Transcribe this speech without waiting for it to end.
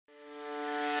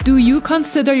Do you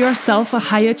consider yourself a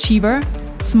high achiever?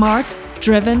 Smart,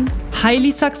 driven,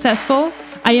 highly successful?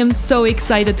 I am so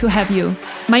excited to have you.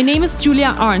 My name is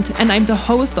Julia Arndt and I'm the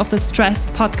host of the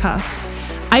Stress Podcast.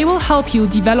 I will help you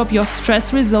develop your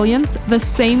stress resilience the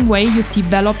same way you've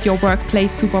developed your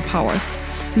workplace superpowers.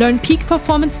 Learn peak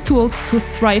performance tools to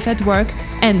thrive at work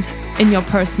and in your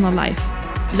personal life.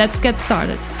 Let's get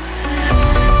started.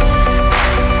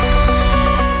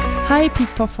 Hi peak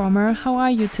performer, how are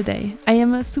you today? I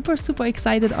am super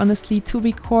excited honestly to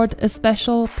record a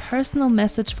special personal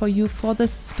message for you for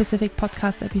this specific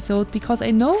podcast episode because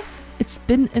I know it's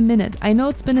been a minute.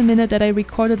 That I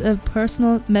recorded a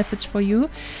personal message for you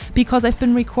because I've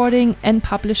been recording and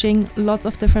publishing lots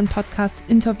of different podcast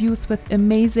interviews with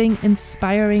amazing,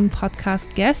 inspiring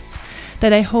podcast guests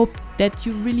that I hope that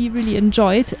you really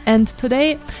enjoyed. And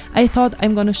today I thought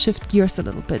I'm going to shift gears a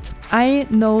little bit. I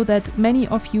know that many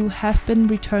of you have been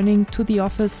returning to the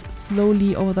office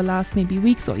slowly over the last maybe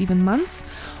weeks or even months,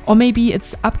 or maybe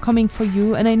it's upcoming for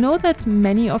you. And I know that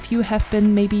many of you have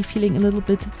been maybe feeling a little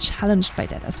bit challenged by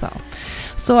that as well.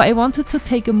 So I wanted to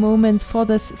take a moment for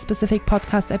this specific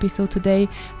podcast episode today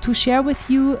to share with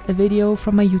you a video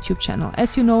from my YouTube channel.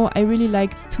 As you know, I really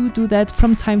like to do that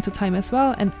from time to time as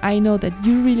well. And I know that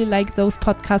you really like those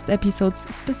podcast episodes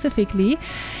specifically.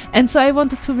 And so I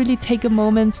wanted to really take a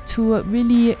moment to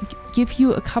really give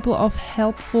you a couple of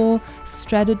helpful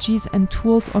strategies and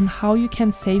tools on how you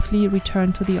can safely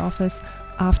return to the office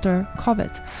after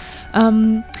COVID.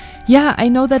 I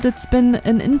know that it's been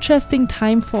an interesting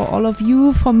time for all of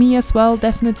you, for me as well.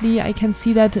 Definitely, I can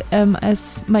see that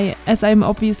as I'm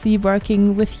obviously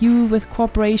working with you, with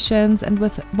corporations and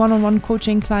with one-on-one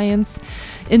coaching clients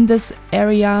in this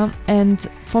area, and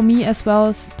for me as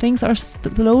well, things are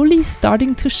slowly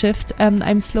starting to shift.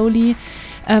 I'm slowly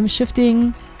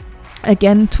shifting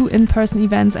again to in-person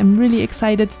events. I'm really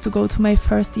excited to go to my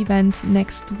first event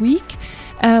next week.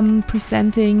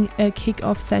 Presenting a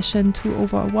kick-off session to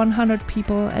over 100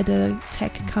 people at a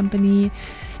tech company.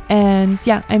 And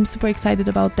I'm super excited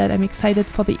about that. I'm excited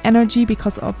for the energy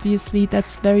because obviously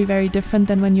that's very different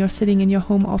than when you're sitting in your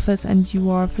home office and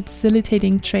you are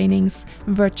facilitating trainings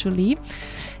virtually.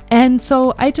 And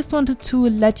so I just wanted to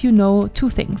let you know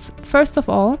two things. First of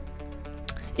all,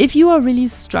 if you are really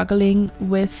struggling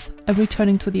with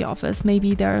returning to the office,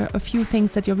 maybe there are a few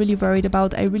things that you're really worried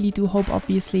about. I really do hope,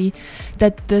 obviously,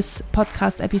 that this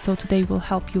podcast episode today will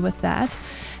help you with that.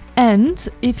 And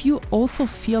if you also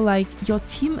feel like your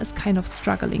team is kind of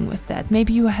struggling with that,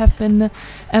 maybe you have been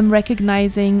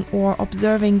recognizing or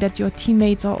observing that your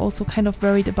teammates are also kind of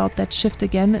worried about that shift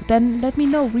again, then let me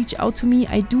know. Reach out to me.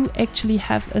 I do actually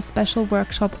have a special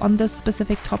workshop on this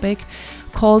specific topic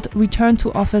called Return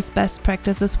to Office Best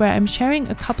Practices, where I'm sharing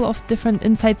a couple of different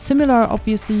insights, similar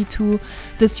obviously to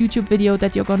this YouTube video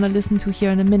that you're going to listen to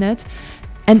here in a minute.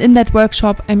 And in that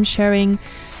workshop, I'm sharing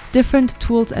different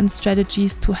tools and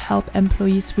strategies to help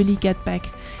employees really get back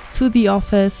to the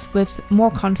office with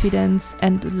more confidence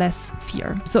and less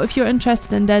fear. So if you're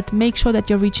interested in that, make sure that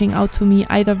you're reaching out to me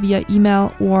either via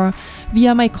email or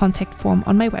via my contact form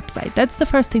on my website. That's the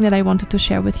first thing that I wanted to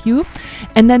share with you.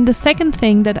 And then the second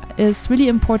thing that is really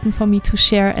important for me to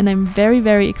share, and I'm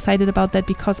very excited about that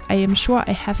because I am sure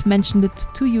I have mentioned it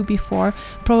to you before,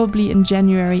 probably in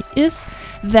January, is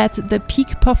that the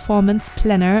Peak Performance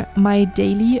Planner, my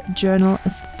daily journal,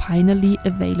 is finally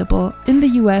available in the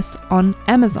US on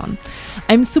Amazon.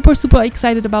 I'm super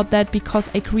excited about that because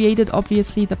I created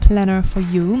obviously the planner for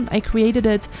you. I created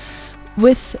it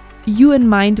with you in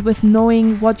mind, with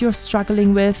knowing what you're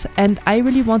struggling with, and I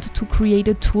really wanted to create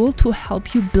a tool to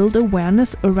help you build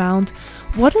awareness around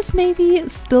what is maybe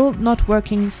still not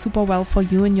working super well for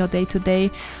you in your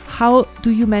day-to-day. How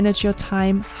do you manage your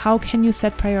time? How can you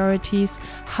set priorities?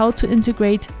 How to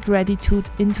integrate gratitude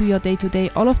into your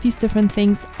day-to-day? All of these different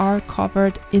things are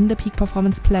covered in the Peak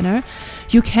Performance Planner.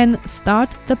 You can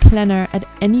start the planner at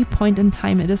any point in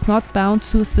time. It is not bound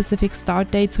to a specific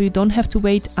start date, so you don't have to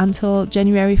wait until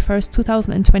January 1st,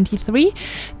 2023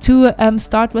 to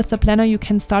start with the planner. You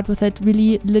can start with it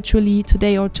really literally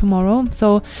today or tomorrow.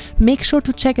 So make sure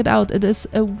to check it out. It is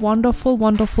a wonderful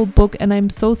book and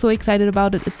I'm so excited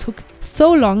about it. It took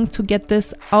so long to get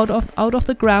this out of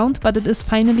the ground, but it is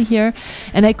finally here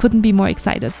and I couldn't be more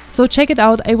excited. So check it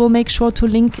out. I will make sure to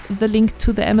link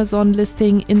to the Amazon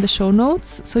listing in the show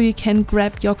notes so you can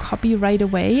grab your copy right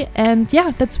away. And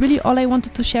that's really all I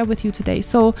wanted to share with you today.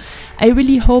 So I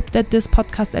really hope that this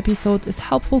podcast episode is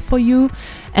helpful for you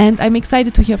and I'm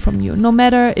excited to hear from you. No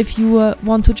matter if you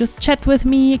want to just chat with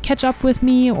me, catch up with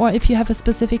me, or if you have a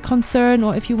specific concern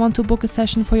or if you want to book a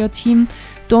session for your team,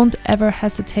 don't ever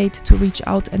hesitate to reach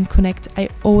out and connect. I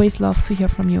always love to hear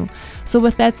from you. So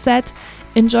with that said,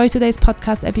 enjoy today's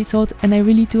podcast episode, and I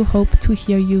really do hope to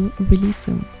hear you really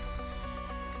soon.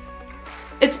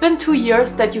 It's been 2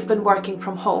 years that you've been working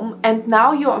from home, and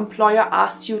now your employer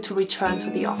asks you to return to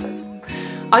the office.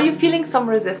 Are you feeling some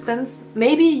resistance?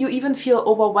 Maybe you even feel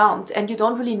overwhelmed and you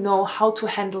don't really know how to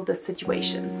handle this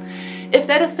situation. If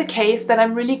that is the case, then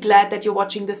I'm really glad that you're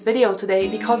watching this video today,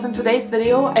 because in today's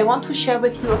video I want to share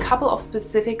with you a couple of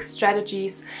specific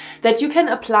strategies that you can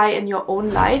apply in your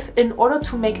own life in order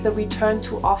to make the return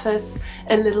to office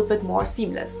a little bit more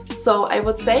seamless. So I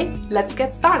would say, let's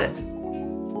get started.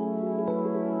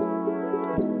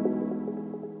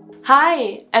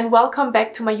 Hi, and welcome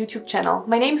back to my YouTube channel.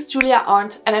 My name is Julia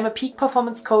Arndt, and I'm a peak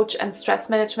performance coach and stress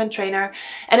management trainer.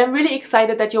 And I'm really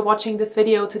excited that you're watching this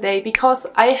video today because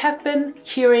I have been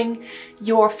hearing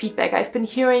your feedback. I've been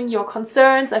hearing your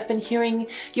concerns, I've been hearing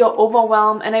your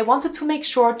overwhelm, and I wanted to make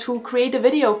sure to create a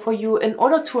video for you in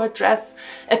order to address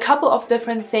a couple of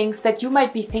different things that you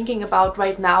might be thinking about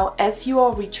right now as you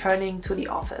are returning to the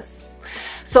office.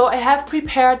 So I have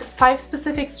prepared 5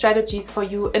 specific strategies for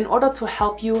you in order to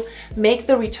help you make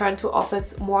the return to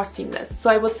office more seamless. So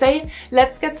I would say,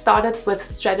 let's get started with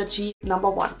strategy number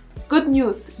 1. Good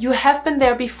news, you have been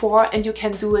there before and you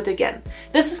can do it again.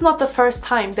 This is not the first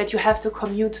time that you have to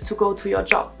commute to go to your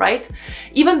job, right?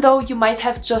 Even though you might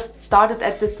have just started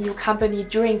at this new company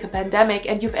during the pandemic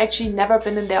and you've actually never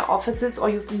been in their offices or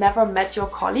you've never met your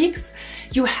colleagues,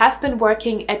 you have been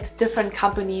working at different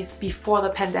companies before the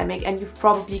pandemic and you've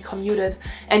probably commuted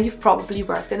and you've probably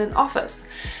worked in an office.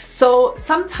 So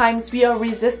sometimes we are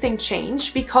resisting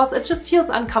change because it just feels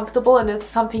uncomfortable and it's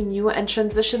something new and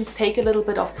transitions take a little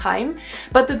bit of time.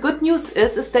 But the good news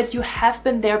is that you have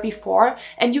been there before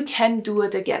and you can do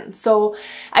it again. So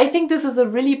I think this is a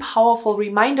really powerful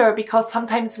reminder because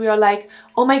sometimes we are like,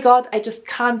 oh my God, I just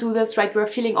can't do this, right? We're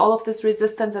feeling all of this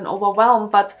resistance and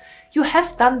overwhelm, but you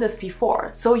have done this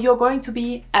before. So you're going to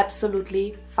be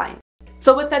absolutely fine.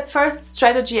 So with that first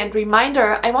strategy and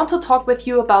reminder, I want to talk with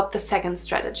you about the second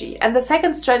strategy. And the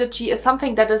second strategy is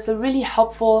something that is a really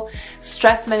helpful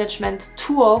stress management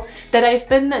tool that I've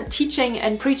been teaching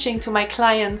and preaching to my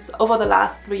clients over the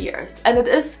last 3 years. And it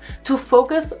is to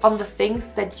focus on the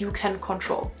things that you can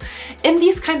control. In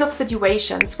these kind of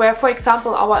situations where, for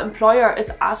example, our employer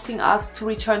is asking us to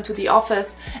return to the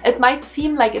office, it might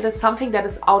seem like it is something that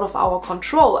is out of our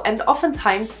control. And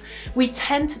oftentimes we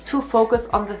tend to focus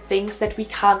on the things that we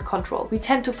can't control. We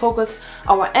tend to focus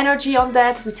our energy on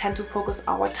that. We tend to focus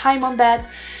our time on that.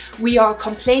 We are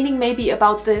complaining maybe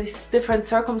about these different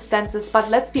circumstances, but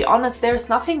let's be honest, there's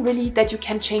nothing really that you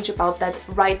can change about that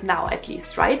right now, at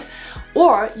least, right?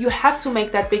 Or you have to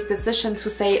make that big decision to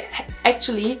say,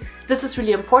 actually, this is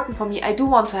really important for me. I do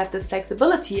want to have this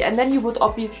flexibility. And then you would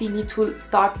obviously need to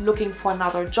start looking for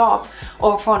another job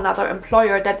or for another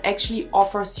employer that actually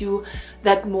offers you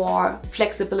that more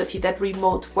flexibility, that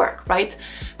remote work, right?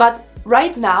 But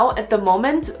right now, at the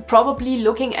moment, probably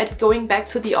looking at going back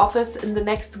to the office in the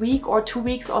next week or 2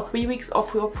 weeks or 3 weeks or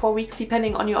 4 weeks,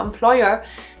 depending on your employer,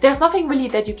 there's nothing really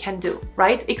that you can do,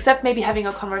 right? Except maybe having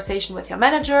a conversation with your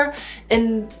manager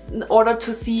in order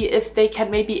to see if they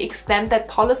can maybe extend that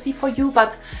policy for you.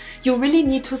 But you really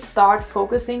need to start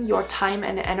focusing your time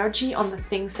and energy on the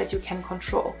things that you can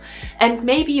control. And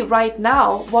maybe right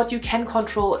now, what you can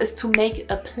control is to make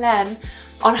a plan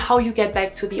on how you get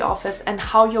back to the office and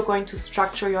how you're going to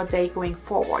structure your day going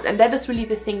forward. And that is really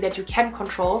the thing that you can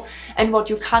control. And what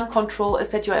you can't control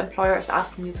is that your employer is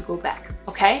asking you to go back,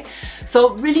 okay?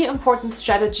 So really important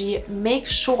strategy, make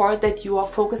sure that you are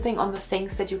focusing on the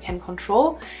things that you can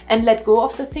control and let go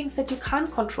of the things that you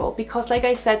can't control. Because like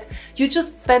I said, you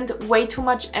just spend way too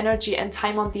much energy and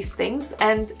time on these things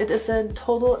and it is a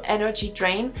total energy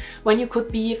drain when you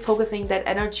could be focusing that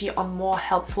energy on more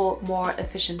helpful, more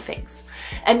efficient things.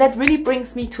 And that really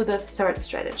brings me to the third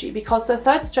strategy, because the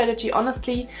third strategy,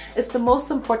 honestly, is the most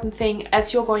important thing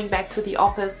as you're going back to the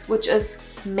office, which is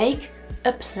make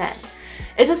a plan.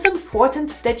 It is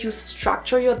important that you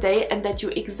structure your day and that you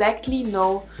exactly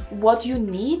know what you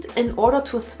need in order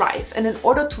to thrive and in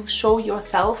order to show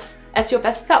yourself as your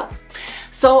best self.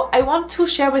 So I want to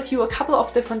share with you a couple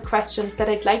of different questions that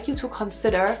I'd like you to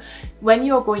consider when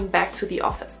you're going back to the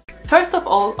office. First of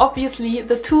all, obviously,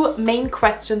 the 2 main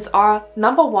questions are,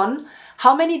 number 1,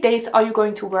 how many days are you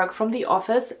going to work from the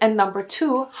office? And number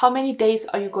 2, how many days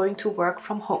are you going to work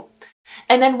from home?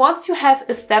 And then once you have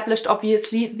established,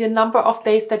 obviously, the number of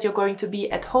days that you're going to be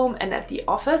at home and at the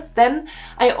office, then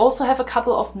I also have a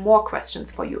couple of more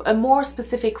questions for you, more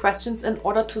specific questions in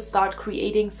order to start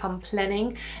creating some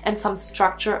planning and some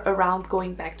structure around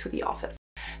going back to the office.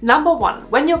 Number one,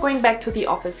 when you're going back to the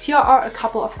office, here are a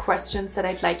couple of questions that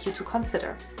I'd like you to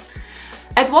consider.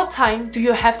 At what time do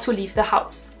you have to leave the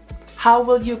house? How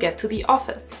will you get to the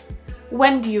office?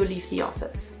 When do you leave the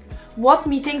office? What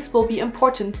meetings will be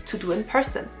important to do in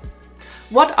person?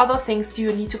 What other things do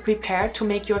you need to prepare to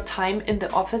make your time in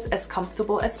the office as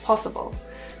comfortable as possible?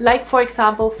 Like, for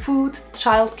example, food,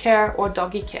 childcare, or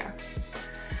doggy care.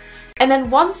 And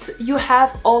then once you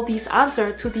have all these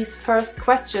answers to these first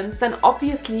questions, then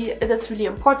obviously it is really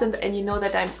important, and you know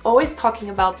that I'm always talking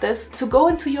about this, to go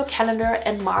into your calendar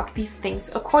and mark these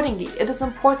things accordingly. It is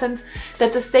important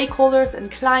that the stakeholders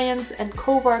and clients and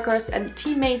co-workers and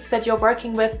teammates that you're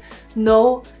working with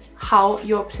know how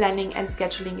you're planning and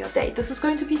scheduling your day. This is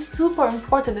going to be super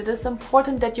important. It is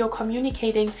important that you're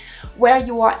communicating where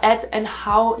you are at and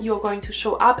how you're going to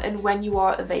show up and when you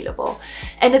are available.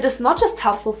 And it is not just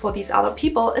helpful for these other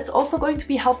people, it's also going to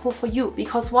be helpful for you,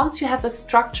 because once you have a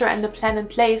structure and a plan in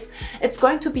place, it's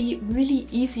going to be really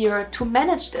easier to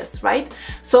manage this, right?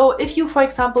 So if you, for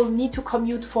example, need to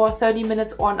commute for 30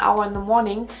 minutes or an hour in the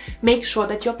morning, make sure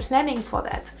that you're planning for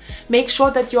that. Make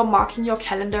sure that you're marking your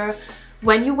calendar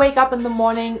when you wake up in the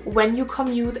morning, when you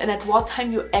commute, and at what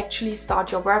time you actually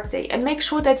start your workday. And make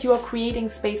sure that you are creating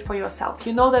space for yourself.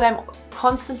 You know that I'm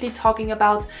constantly talking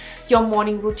about your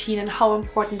morning routine and how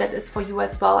important that is for you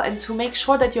as well, and to make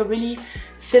sure that you're really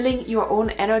filling your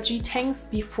own energy tanks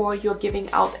before you're giving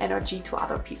out energy to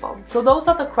other people. So those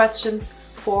are the questions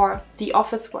for the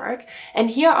office work. And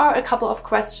here are a couple of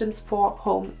questions for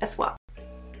home as well.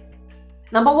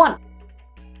 Number one,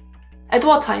 at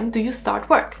what time do you start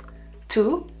work?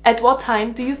 2, at what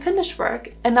time do you finish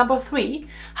work? And number 3,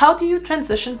 how do you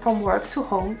transition from work to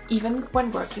home even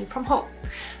when working from home?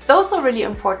 Those are really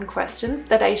important questions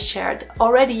that I shared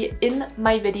already in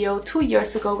my video 2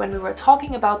 years ago when we were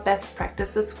talking about best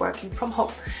practices working from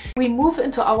home. We move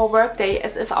into our workday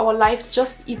as if our life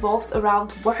just evolves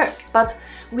around work, but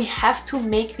we have to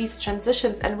make these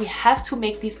transitions and we have to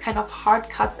make these kind of hard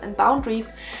cuts and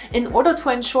boundaries in order to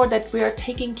ensure that we are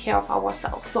taking care of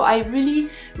ourselves. So I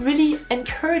really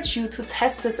encourage you to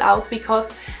test this out,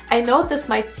 because I know this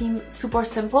might seem super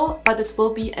simple, but it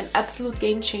will be an absolute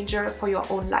game changer for your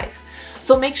own life.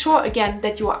 So make sure again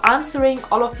that you are answering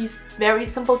all of these very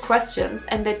simple questions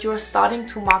and that you're starting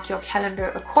to mark your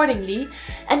calendar accordingly,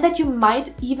 and that you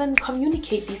might even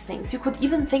communicate these things. You could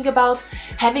even think about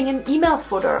having an email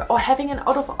footer or having an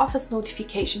out of office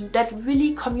notification that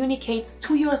really communicates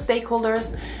to your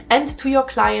stakeholders and to your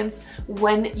clients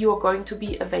when you're going to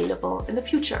be available in the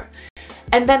future.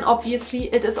 And then obviously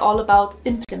it is all about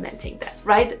implementing that,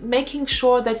 right? Making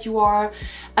sure that you are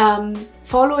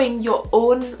following your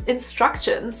own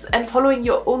instructions and following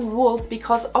your own rules,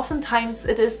 because oftentimes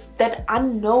it is that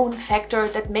unknown factor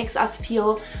that makes us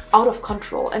feel out of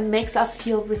control and makes us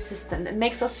feel resistant and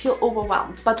makes us feel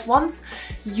overwhelmed. But once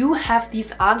you have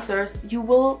these answers, you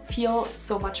will feel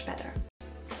so much better.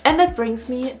 And that brings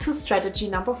me to strategy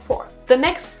number 4. The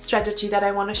next strategy that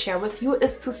I want to share with you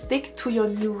is to stick to your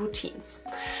new routines.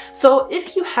 So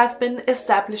if you have been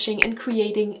establishing and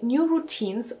creating new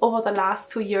routines over the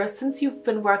last 2 years since you've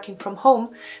been working from home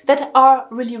that are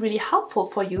really helpful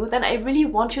for you, then I really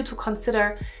want you to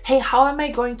consider, hey, how am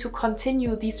I going to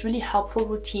continue these really helpful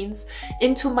routines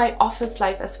into my office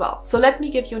life as well? So let me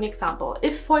give you an example.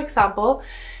 If, for example,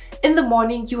 in the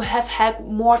morning you have had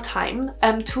more time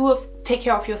to take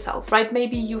care of yourself, right?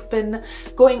 Maybe you've been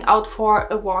going out for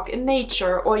a walk in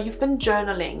nature, or you've been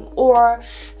journaling, or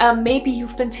maybe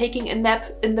you've been taking a nap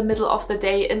in the middle of the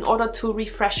day in order to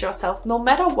refresh yourself. No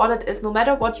matter what it is, no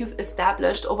matter what you've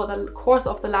established over the course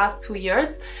of the last 2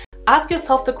 years, ask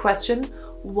yourself the question,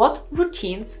 what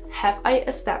routines have I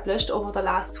established over the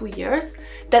last 2 years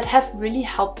that have really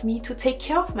helped me to take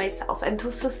care of myself and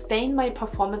to sustain my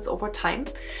performance over time?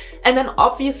 And then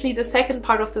obviously the second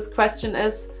part of this question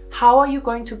is, how are you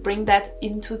going to bring that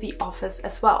into the office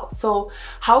as well? So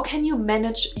how can you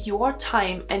manage your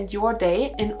time and your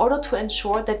day in order to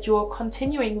ensure that you're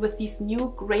continuing with these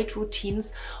new great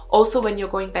routines also when you're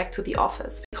going back to the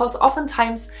office? Because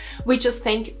oftentimes we just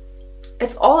think,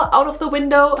 it's all out of the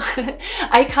window.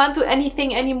 I can't do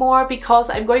anything anymore because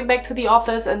I'm going back to the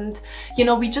office, and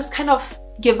we just kind of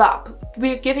give up.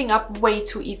 We're giving up way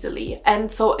too easily. And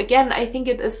so again, I think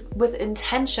it is with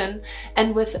intention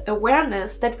and with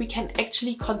awareness that we can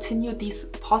actually continue these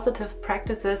positive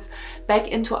practices back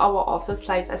into our office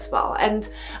life as well. And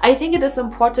I think it is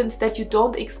important that you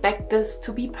don't expect this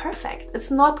to be perfect. It's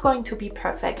not going to be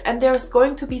perfect, and there's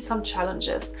going to be some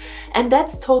challenges, and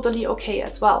that's totally okay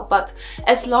as well. But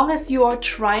as long as you are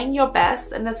trying your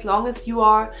best, and as long as you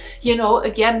are,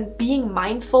 again, being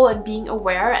mindful and being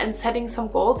aware and setting some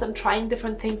goals and trying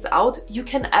different things out, you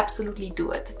can absolutely do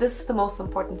it. This is the most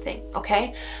important thing,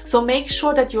 okay? So make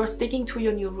sure that you're sticking to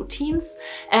your new routines.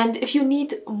 And if you need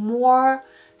more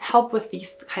help with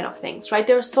these kind of things, right?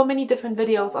 There are so many different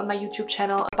videos on my YouTube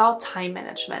channel about time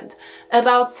management,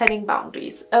 about setting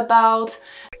boundaries, about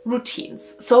routines.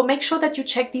 So make sure that you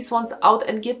check these ones out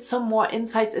and get some more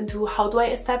insights into how do I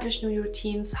establish new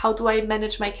routines, how do I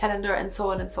manage my calendar, and so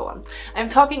on and so on. I'm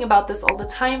talking about this all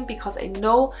the time because I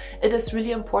know it is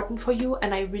really important for you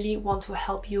and I really want to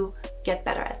help you get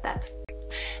better at that.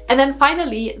 And then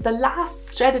finally, the last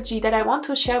strategy that I want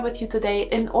to share with you today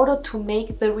in order to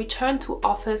make the return to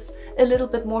office a little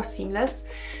bit more seamless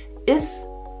is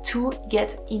to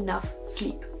get enough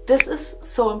sleep. This is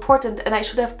so important, and I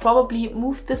should have probably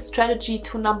moved this strategy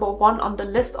to number 1 on the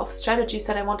list of strategies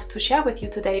that I wanted to share with you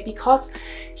today, because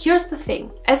here's the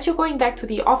thing. As you're going back to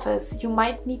the office, you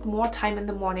might need more time in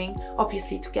the morning,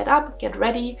 obviously, to get up, get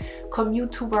ready,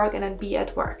 commute to work, and then be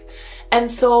at work. And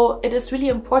so it is really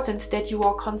important that you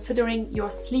are considering your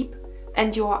sleep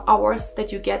and your hours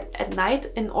that you get at night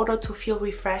in order to feel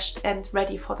refreshed and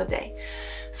ready for the day.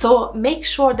 So make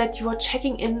sure that you are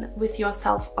checking in with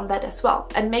yourself on that as well.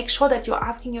 And make sure that you're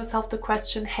asking yourself the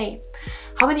question, hey,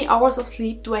 how many hours of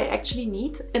sleep do I actually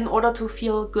need in order to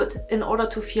feel good, in order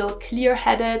to feel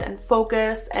clear-headed and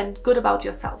focused and good about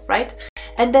yourself, right?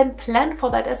 And then plan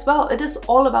for that as well. It is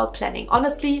all about planning.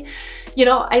 Honestly,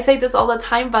 I say this all the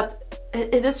time, but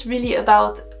it is really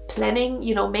about planning,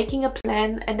 making a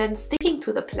plan and then sticking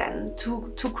to the plan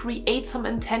to create some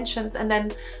intentions and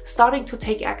then starting to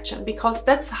take action, because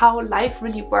that's how life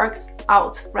really works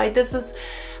out, right? This is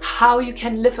how you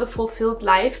can live a fulfilled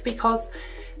life, because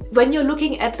when you're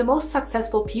looking at the most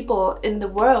successful people in the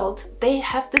world, they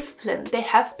have discipline, they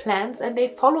have plans, and they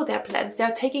follow their plans. They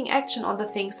are taking action on the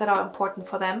things that are important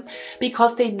for them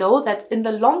because they know that in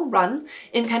the long run,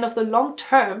 in kind of the long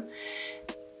term,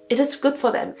 it is good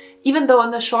for them. Even though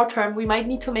in the short term, we might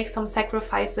need to make some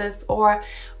sacrifices or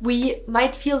we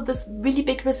might feel this really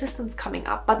big resistance coming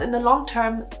up. But in the long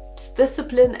term,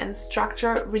 discipline and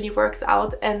structure really works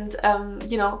out. And,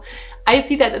 I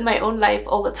see that in my own life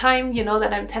all the time,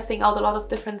 that I'm testing out a lot of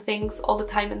different things all the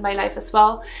time in my life as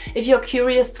well. If you're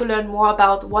curious to learn more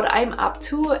about what I'm up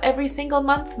to every single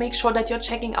month, make sure that you're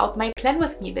checking out my Plan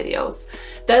With Me videos.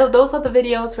 Those are the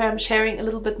videos where I'm sharing a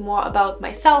little bit more about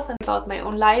myself and about my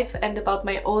own life and about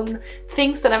my own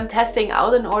things that I'm testing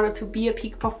out in order to be a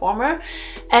peak performer.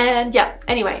 And yeah,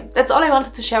 anyway, that's all I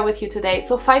wanted to share with you today.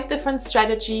 So 5 different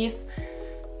strategies.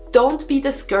 Don't be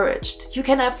discouraged. You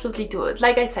can absolutely do it.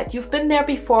 Like I said, you've been there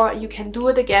before, you can do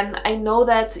it again. I know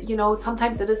that,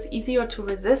 sometimes it is easier to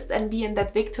resist and be in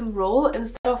that victim role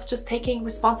instead of just taking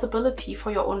responsibility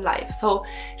for your own life. So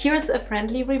here's a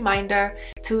friendly reminder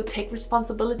to take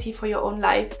responsibility for your own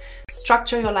life,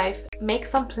 structure your life, make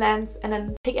some plans, and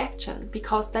then take action,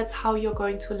 because that's how you're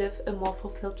going to live a more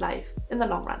fulfilled life in the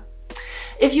long run.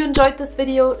 If you enjoyed this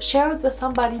video, share it with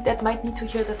somebody that might need to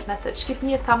hear this message. Give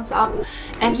me a thumbs up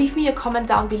and leave me a comment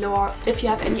down below if you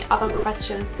have any other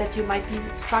questions that you might be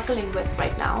struggling with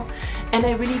right now. And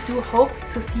I really do hope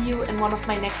to see you in one of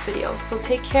my next videos. So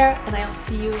take care, and I'll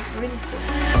see you really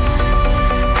soon.